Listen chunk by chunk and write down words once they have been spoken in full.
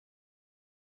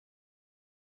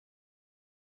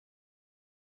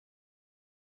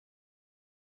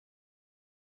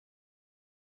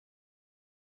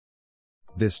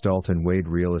This Dalton Wade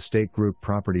Real Estate Group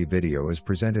property video is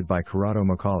presented by Corrado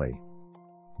Macaulay.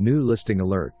 New listing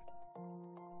alert.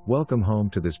 Welcome home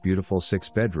to this beautiful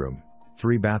 6-bedroom,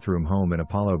 3-bathroom home in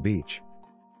Apollo Beach.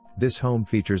 This home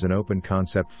features an open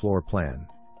concept floor plan.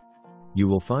 You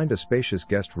will find a spacious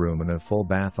guest room and a full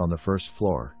bath on the first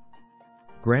floor.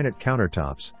 Granite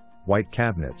countertops, white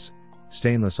cabinets,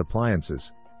 stainless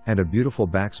appliances, and a beautiful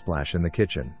backsplash in the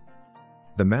kitchen.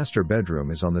 The master bedroom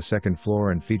is on the second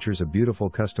floor and features a beautiful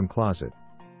custom closet.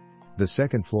 The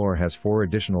second floor has 4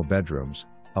 additional bedrooms,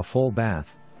 a full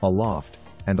bath, a loft,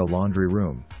 and a laundry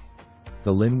room.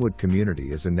 The Lynwood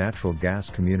community is a natural gas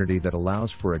community that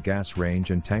allows for a gas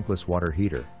range and tankless water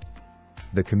heater.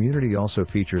 The community also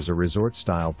features a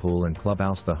resort-style pool and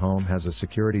clubhouse. The home has a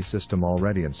security system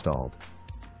already installed.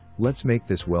 Let's make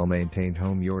this well-maintained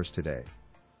home yours today.